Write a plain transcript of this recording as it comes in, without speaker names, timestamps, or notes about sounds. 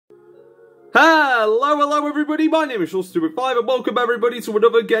Hello everybody, my name is Seanster 2.5 and welcome everybody to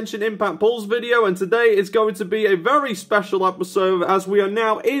another Genshin Impact Pulse video, and today is going to be a very special episode as we are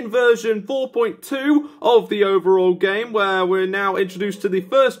now in version 4.2 of the overall game, where we're now introduced to the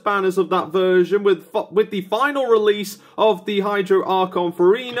first banners of that version with the final release of the Hydro Archon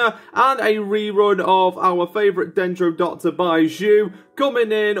Furina and a rerun of our favourite Dendro Dottore by Zhu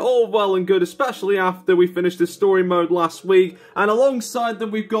coming in, all well and good, especially after we finished the story mode last week. And alongside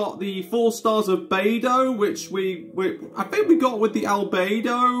them we've got the 4 stars of Beidou, which I think we got with the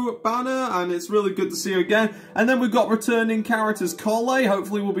Albedo banner, and it's really good to see her again. And then we've got returning characters Childe.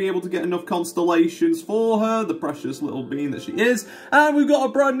 Hopefully we'll be able to get enough constellations for her, the precious little being that she is. And we've got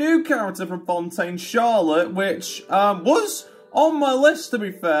a brand new character from Fontaine, Charlotte, which was on my list to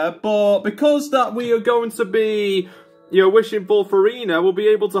be fair, but because that we are going to be wishing for Furina, we'll be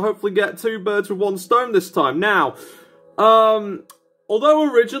able to hopefully get 2 birds with 1 stone this time. Now, although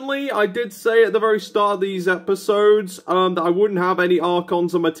originally I did say at the very start of these episodes that I wouldn't have any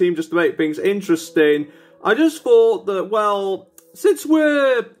Archons on my team just to make things interesting, I just thought that, well, since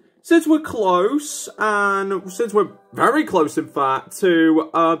we're close, and since we're very close in fact to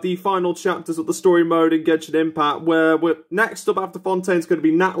the final chapters of the story mode in Genshin Impact, where we're next up after Fontaine's going to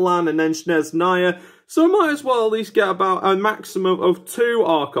be Natlan and then Snezhnaya, so I might as well at least get about a maximum of 2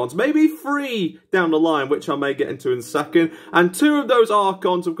 Archons, maybe 3 down the line, which I may get into in a second. And 2 of those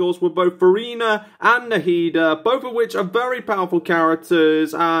Archons, of course, were both Furina and Nahida, both of which are very powerful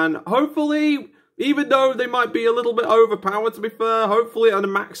characters, and hopefully, even though they might be a little bit overpowered, to be fair, hopefully at a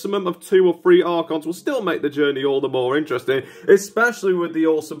maximum of 2 or 3 Archons will still make the journey all the more interesting, especially with the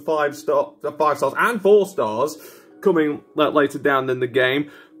awesome 5 stars and 4 stars coming later down in the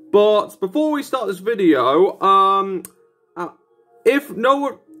game. But before we start this video,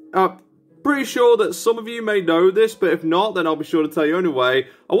 pretty sure that some of you may know this, but if not, then I'll be sure to tell you anyway.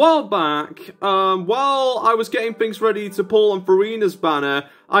 A while back, while I was getting things ready to pull on Furina's banner,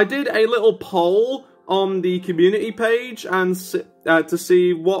 I did a little poll on the community page and to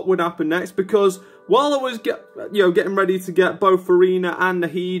see what would happen next, because while I was getting ready to get both Furina and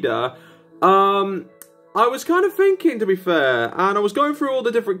Nahida, I was kind of thinking, to be fair, and I was going through all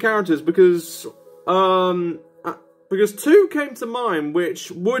the different characters because 2 came to mind,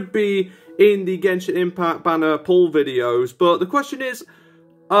 which would be in the Genshin Impact banner pull videos. But the question is,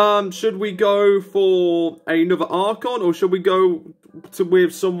 should we go for another Archon, or should we go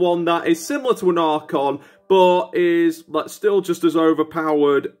with someone that is similar to an Archon, but is still just as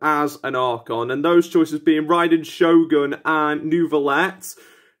overpowered as an Archon? And those choices being Raiden Shogun and Nouvelette.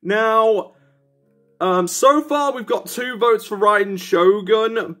 Now, so far we've got 2 votes for Raiden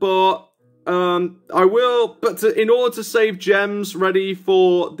Shogun, but in order to save gems ready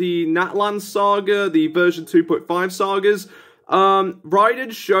for the Natlan saga, the version 2.5 sagas,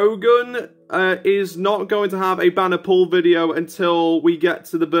 Raiden Shogun is not going to have a banner pull video until we get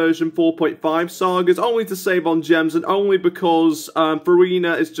to the version 4.5 sagas, only to save on gems, and only because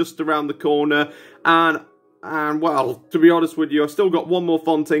Furina is just around the corner, and well, to be honest with you, I've still got 1 more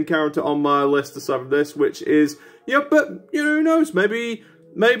Fontaine character on my list aside from this, which is, but, who knows, maybe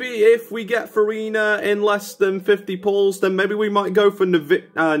if we get Furina in less than 50 pulls, then maybe we might go for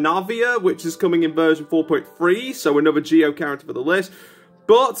Navia, which is coming in version 4.3, so another Geo character for the list.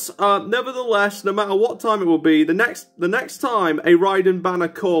 But, nevertheless, no matter what time it will be, the next time a Raiden banner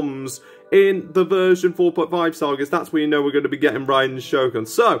comes in the version 4.5 sagas, that's when you know we're going to be getting Raiden Shogun.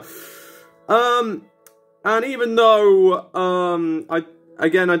 So, and even though,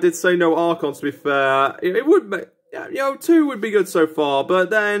 I did say no Archons, to be fair, it would make, 2 would be good so far, but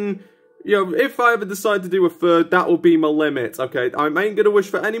then, if I ever decide to do a 3rd, that will be my limit, okay? I ain't gonna wish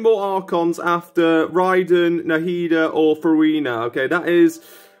for any more Archons after Raiden, Nahida, or Furina, okay?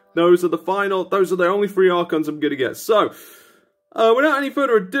 Those are the only 3 Archons I'm gonna get. So, without any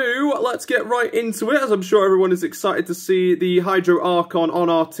further ado, let's get right into it, as I'm sure everyone is excited to see the Hydro Archon on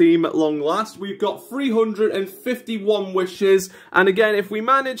our team at long last. We've got 351 wishes, and again, if we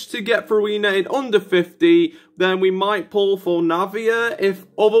manage to get Furina in under 50, then we might pull for Navia,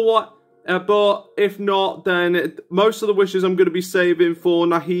 but if not, then most of the wishes I'm going to be saving for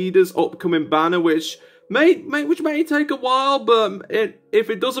Nahida's upcoming banner, which may take a while, but if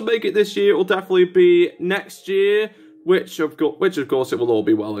it doesn't make it this year, it will definitely be next year. Which of course it will all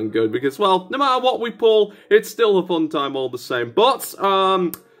be well and good, because, well, no matter what we pull, it's still a fun time all the same. But,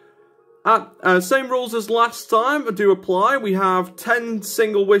 same rules as last time do apply. We have 10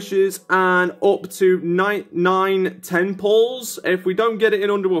 single wishes and up to 10 pulls. If we don't get it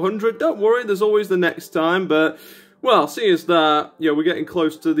in under 100, don't worry, there's always the next time. But well, seeing as that, you know, we're getting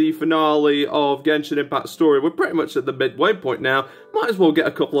close to the finale of Genshin Impact Story, we're pretty much at the midway point now. Might as well get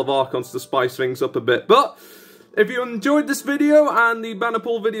a couple of Archons to spice things up a bit. But if you enjoyed this video and the banner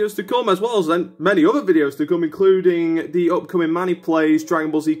pool videos to come, as well as many other videos to come, including the upcoming Manny Plays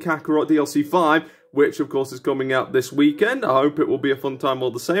Dragon Ball Z Kakarot DLC 5, which of course is coming out this weekend. I hope it will be a fun time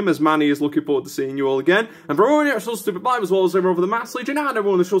all the same, as Manny is looking forward to seeing you all again. And for everyone here at Seanster 2.5, as well as everyone over the Mass Legion and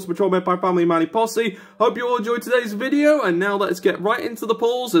everyone in the Seanster Patrol Empire Family Manny Posse, hope you all enjoyed today's video. And now let's get right into the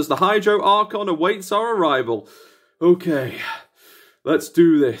polls as the Hydro Archon awaits our arrival. Okay, let's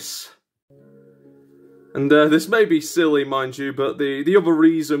do this. And this may be silly, mind you, but the other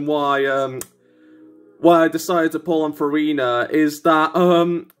reason why I decided to pull on Furina is that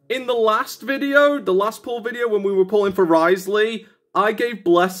in the last video, the last pull video when we were pulling for Risley, I gave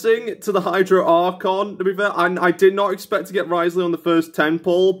Blessing to the Hydro Archon, to be fair. I did not expect to get Risley on the first 10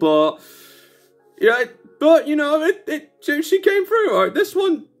 pull, but yeah, you know, she came through. All right, this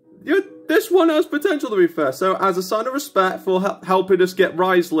one has potential, to be fair. So, as a sign of respect for helping us get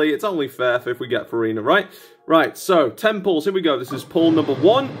Risley, it's only fair if we get Furina, right? Right, so, 10 pulls, here we go. This is pull number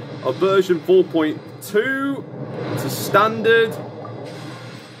 1 of version 4.2. It's a standard.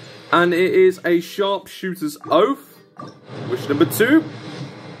 And it is a Sharpshooter's Oath. Wish number 2.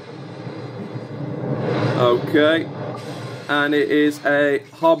 Okay. And it is a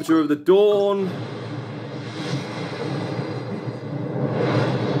Harbinger of the Dawn.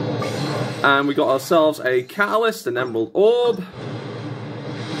 And we got ourselves a Catalyst, an Emerald Orb.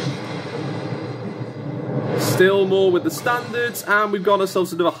 Still more with the standards. And we've got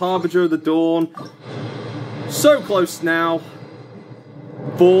ourselves another Harbinger of the Dawn. So close now.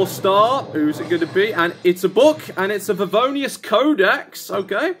 4-star. Who's it going to be? And it's a book. And it's a Favonius Codex.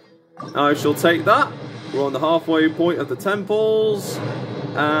 Okay. I shall take that. We're on the halfway point of the temples.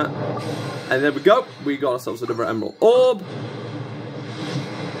 And there we go. We got ourselves another Emerald Orb.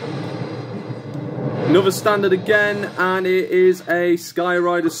 Another standard again, and it is a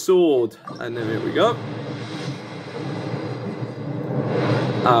Skyrider Sword. And then here we go.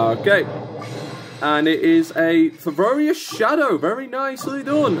 Okay. And it is a Favorius Shadow. Very nicely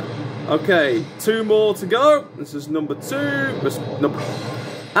done. Okay, 2 more to go. This is number 2.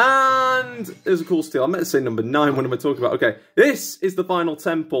 And there's a cool steal. I meant to say number 9. What am I talking about? Okay, this is the final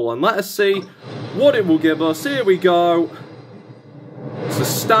temple. And let us see what it will give us. Here we go. It's a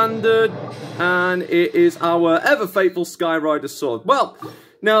standard. And it is our ever-faithful Skyrider Sword. Well,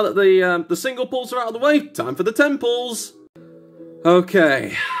 now that the single pulls are out of the way, time for the 10 pulls.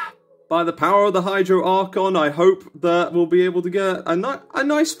 Okay. By the power of the Hydro Archon, I hope that we'll be able to get a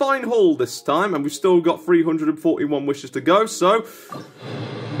nice fine haul this time. And we've still got 341 wishes to go, so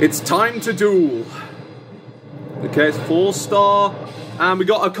it's time to duel. Okay, it's 4-star. And we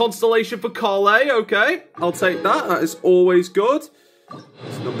got a Constellation for Childe. Okay, I'll take that. That is always good.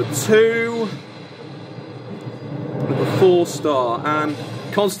 It's number 2. Number 4-star. And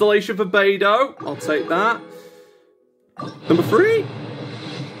Constellation for Beidou. I'll take that. Number 3.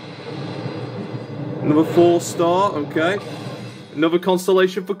 Another 4-star. Okay. Another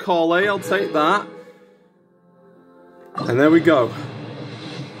Constellation for Childe. I'll take that. And there we go.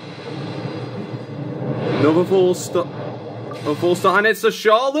 Another 4-star. A 4-star. And it's a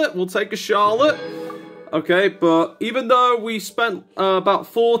Charlotte. We'll take a Charlotte. Okay, but even though we spent about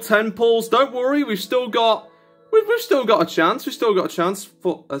 4 10 pulls, don't worry, we've still got a chance. We've still got a chance.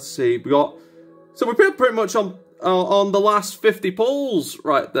 For, let's see, so we're pretty much on the last 50 pulls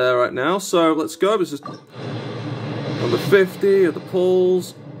right there right now. So let's go. This is number 50 of the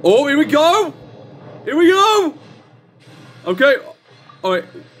pulls. Oh, here we go! Here we go! Okay. All right.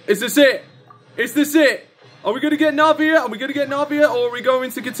 Is this it? Is this it? Are we going to get Navia? Are we going to get Navia? Or are we going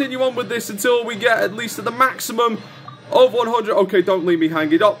to continue on with this until we get at least at the maximum of 100? Okay, don't leave me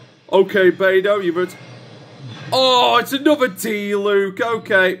hanging up. Okay, Beidou, you've... Oh, it's another T, Luke.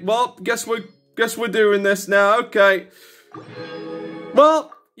 Okay, well, guess we're doing this now. Okay.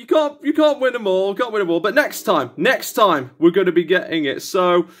 Well, you can't win them all. Can't win them all. But next time, we're going to be getting it.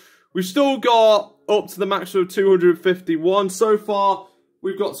 So, we've still got up to the maximum of 251 so far.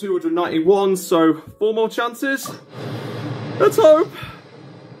 We've got 291, so 4 more chances. Let's hope.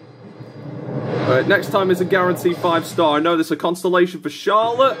 Alright, next time is a guaranteed 5-star. I know there's a Constellation for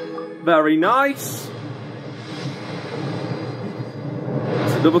Charlotte. Very nice.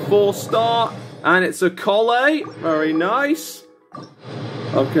 It's another 4-star. And it's a Childe. Very nice.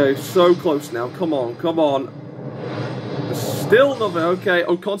 Okay, so close now. Come on, come on. Still nothing. Okay.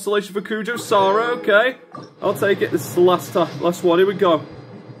 Oh, Constellation for Kujo Sara. Okay. I'll take it. This is the last one. Here we go.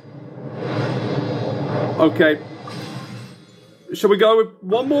 Okay. Shall we go with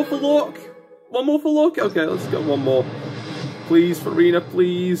one more for luck? One more for luck? Okay, let's get one more. Please, Furina,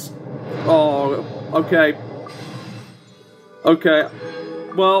 please. Oh, okay. Okay.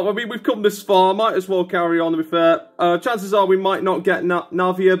 Well, I mean, we've come this far. Might as well carry on, to be fair. Chances are we might not get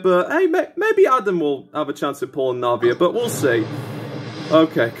Navia, but hey, maybe Adam will have a chance at pulling Navia, but we'll see.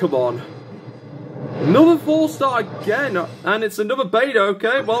 Okay, come on. Another 4-star again, and it's another beta,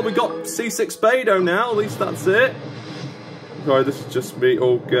 okay? Well, we got C6 beta now, at least that's it. Sorry, this is just me,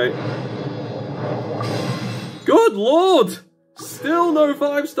 okay. Good lord! Still no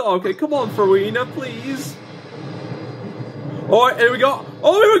 5-star, okay, come on, Furina, please. Alright, here we go.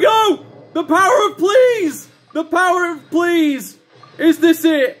 Oh, here we go! The power of please! The power of please! Is this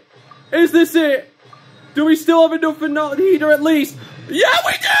it? Is this it? Do we still have enough for Nahida at least? Yeah,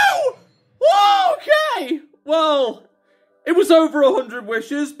 we do! Whoa, okay! Well, it was over 100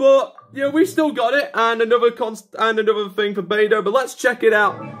 wishes, but, yeah, we still got it. And another thing for Beto, but let's check it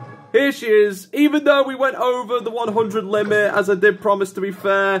out. Here she is. Even though we went over the 100 limit, as I did promise, to be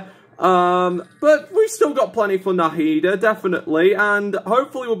fair, but we still got plenty for Nahida, definitely, and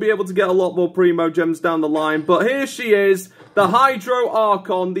hopefully we'll be able to get a lot more Primo Gems down the line. But here she is, the Hydro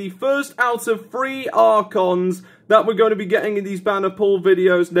Archon, the first out of 3 Archons that we're going to be getting in these banner pull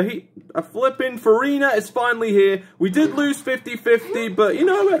videos. A flipping Furina is finally here. We did lose 50-50, but you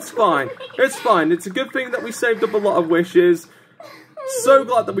know, it's fine. It's fine. It's a good thing that we saved up a lot of wishes. So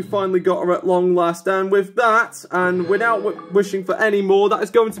glad that we finally got her at long last, and with that, and without wishing for any more, that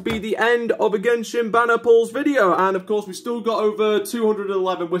is going to be the end of a Genshin banner pulls video. And of course, we still got over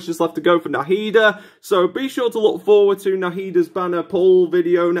 211 wishes left to go for Nahida, so be sure to look forward to Nahida's banner pull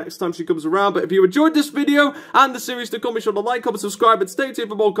video next time she comes around. But if you enjoyed this video and the series to come, be sure to like, comment, subscribe, and stay tuned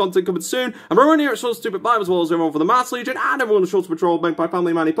for more content coming soon. And we're here at Seanster 2.5, as well as everyone for the Mass Legion and everyone on the Shorts Patrol, Magpie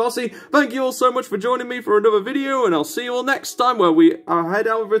Family Manny Posse. Thank you all so much for joining me for another video, and I'll see you all next time, where we head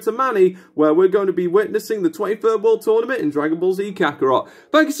over to Manny, where we're going to be witnessing the 23rd World Tournament in Dragon Ball Z Kakarot.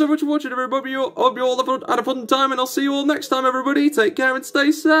 Thank you so much for watching, everybody. Hope you all had a fun time, and I'll see you all next time, everybody. Take care and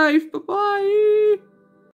stay safe. Bye-bye.